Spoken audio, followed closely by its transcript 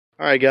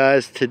Alright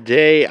guys,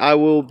 today I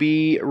will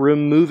be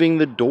removing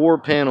the door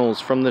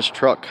panels from this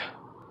truck.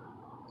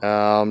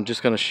 I'm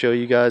just going to show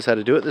you guys how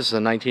to do it. This is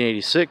a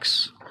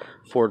 1986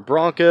 Ford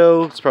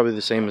Bronco. It's probably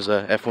the same as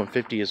a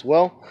f-150 as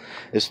well.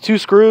 It's 2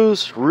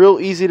 screws, real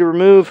easy to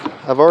remove.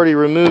 I've already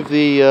removed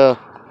the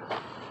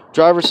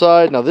driver's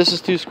side. Now this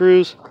is 2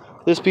 screws.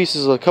 This piece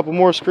is a couple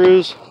more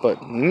screws, but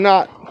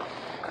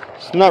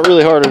it's not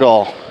really hard at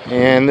all.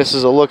 And this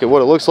is a look at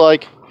what it looks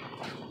like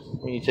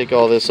when you take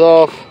all this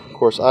off.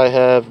 Of course, I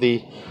have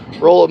the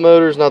roll-up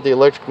motors, not the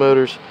electric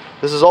motors.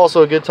 This is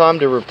also a good time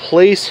to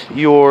replace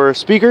your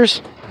speakers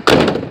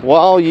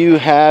while you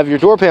have your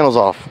door panels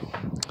off,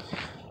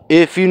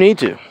 if you need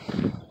to.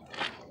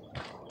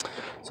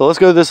 So let's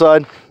go to this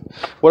side.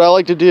 What I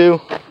like to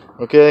do,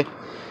 okay,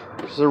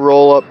 this is a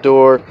roll-up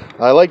door.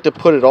 I like to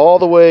put it all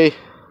the way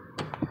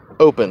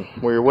open,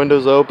 where your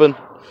window's open.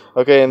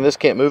 Okay, and this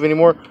can't move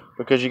anymore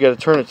because you got to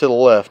turn it to the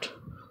left,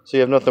 so you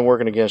have nothing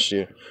working against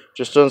you.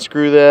 Just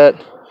unscrew that.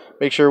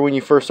 Make sure when you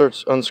first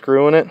start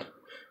unscrewing it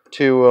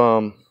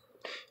to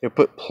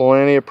put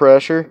plenty of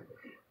pressure,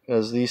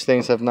 because these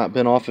things have not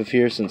been off of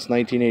here since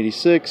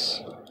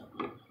 1986.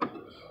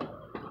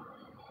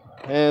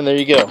 And there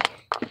you go.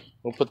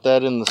 We'll put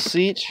that in the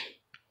seat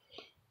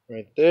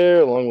right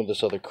there, along with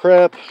this other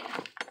crap.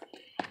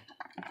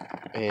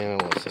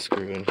 And let's just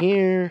screw in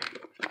here.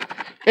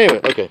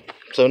 Anyway, okay.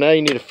 So now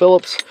you need a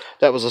Phillips.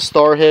 That was a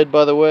star head,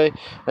 by the way.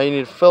 Now you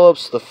need a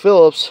Phillips. The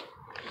Phillips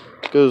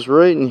goes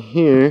right in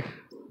here.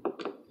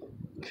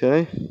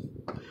 Okay.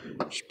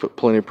 Just put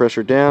plenty of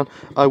pressure down.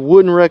 I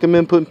wouldn't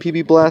recommend putting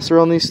PB Blaster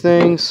on these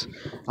things.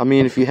 I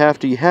mean, if you have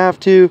to, you have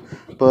to.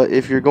 But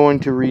if you're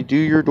going to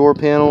redo your door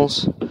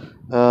panels,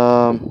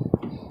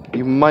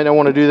 you might not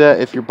want to do that.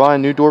 If you're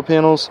buying new door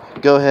panels,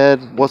 go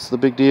ahead. What's the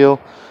big deal?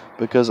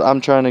 Because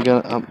I'm trying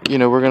to,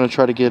 we're gonna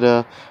try to get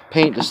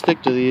paint to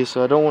stick to these,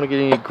 so I don't want to get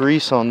any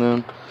grease on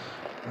them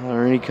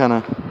or any kind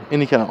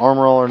of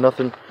Armor All or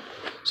nothing.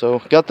 So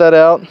got that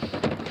out.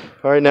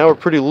 All right, now we're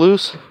pretty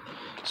loose.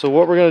 So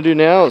what we're gonna do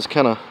now is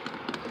kind of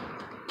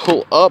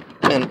pull up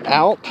and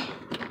out.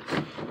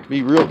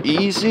 Be real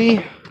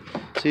easy.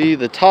 See,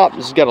 the top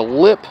has got a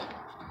lip,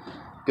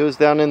 goes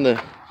down in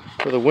where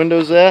the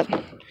window's at,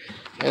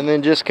 and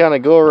then just kind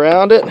of go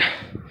around it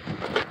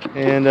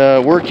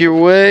and work your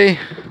way.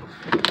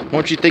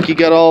 Once you think you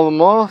got all of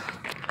them off,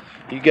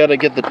 you got to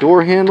get the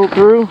door handle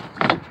through,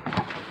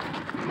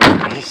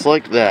 just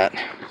like that.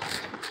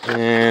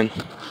 And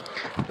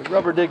the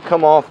rubber did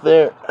come off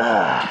there,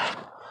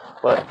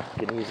 but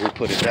you can easily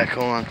put it back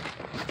on.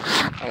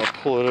 I'm going to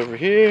pull it over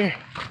here.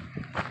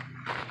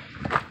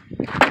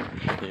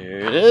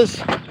 There it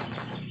is.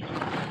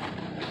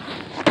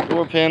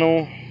 Door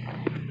panel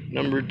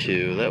number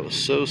 2. That was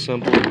so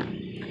simple.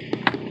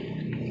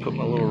 Put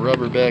my little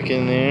rubber back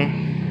in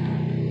there.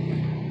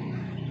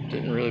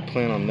 Didn't really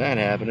plan on that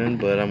happening,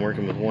 but I'm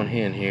working with one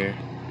hand here.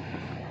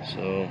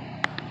 So,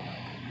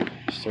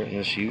 starting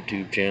this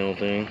YouTube channel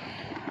thing.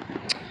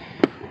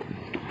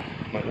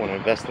 Might want to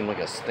invest in like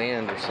a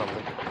stand or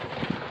something.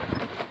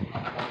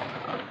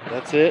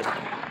 That's it.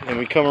 And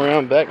we come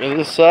around back to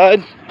this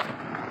side.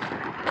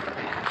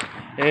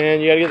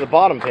 And you gotta get the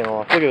bottom panel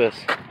off. Look at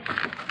this.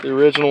 The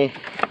original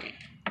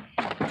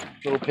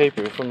little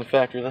paper from the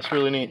factory. That's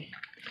really neat.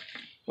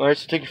 Alright,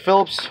 so take your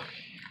Phillips.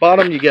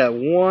 Bottom, you got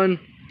 1,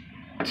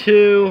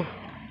 2,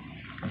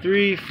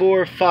 3,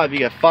 4, 5. You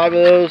got 5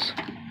 of those.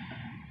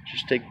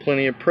 Just take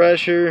plenty of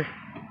pressure.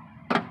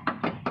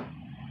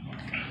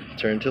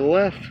 Turn to the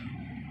left.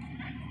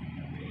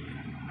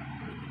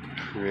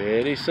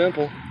 Pretty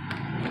simple.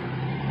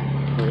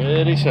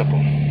 Pretty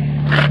simple.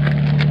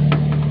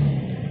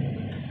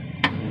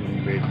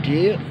 Number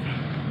 2.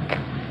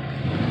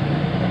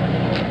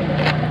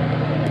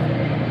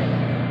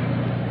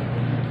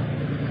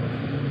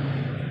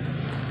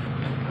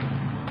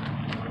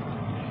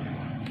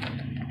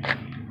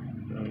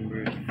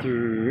 Number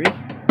 3.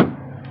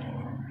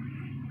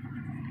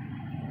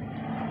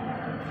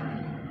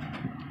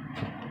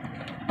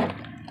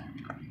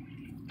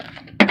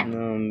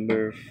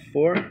 Number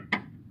 4.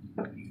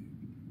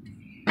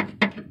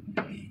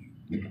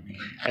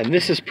 And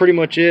this is pretty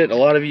much it. A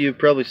lot of you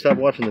probably stopped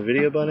watching the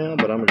video by now,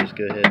 but I'm gonna just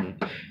go ahead and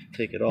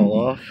take it all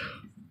off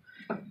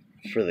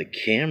for the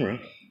camera.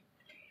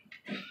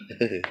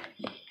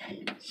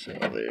 So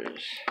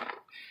there's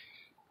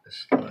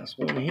this last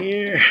one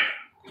here.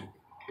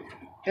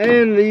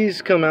 And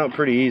these come out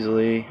pretty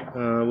easily,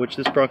 which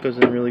this Bronco's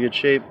in really good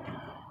shape.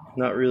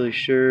 Not really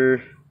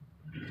sure.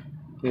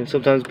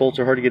 Sometimes bolts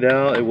are hard to get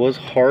out. It was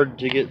hard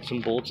to get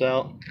some bolts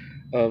out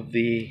of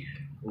the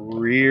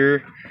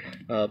rear,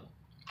 the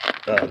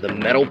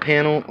metal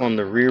panel on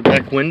the rear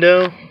back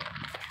window.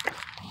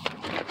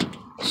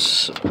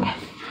 So,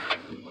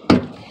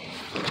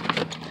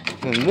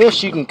 and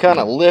this you can kind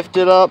of lift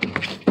it up,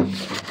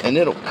 and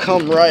it'll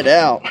come right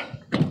out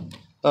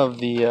of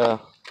the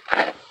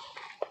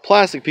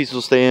plastic piece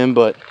will stay in,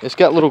 but it's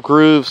got little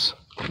grooves.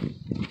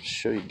 I'll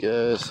show you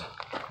guys.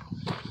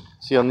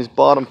 See on these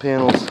bottom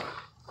panels,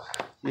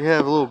 you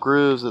have little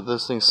grooves that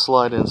this thing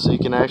slide in, so you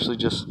can actually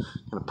just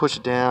kind of push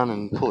it down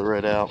and pull it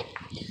right out.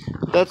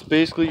 That's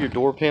basically your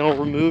door panel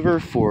remover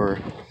for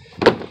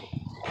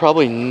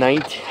probably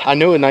I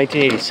know in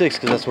 1986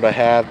 because that's what I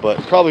have, but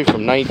probably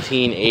from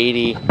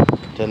 1980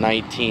 to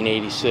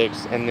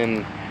 1986, and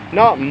then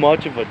not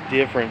much of a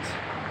difference.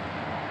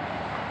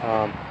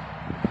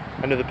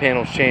 I know the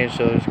panels changed,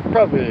 so there's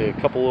probably a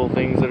couple little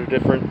things that are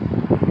different.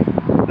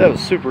 That was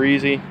super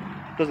easy.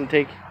 Doesn't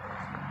take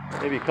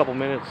maybe a couple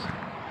minutes.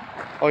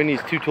 All you need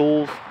is 2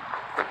 tools,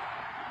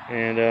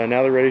 and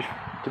now they're ready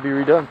to be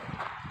redone.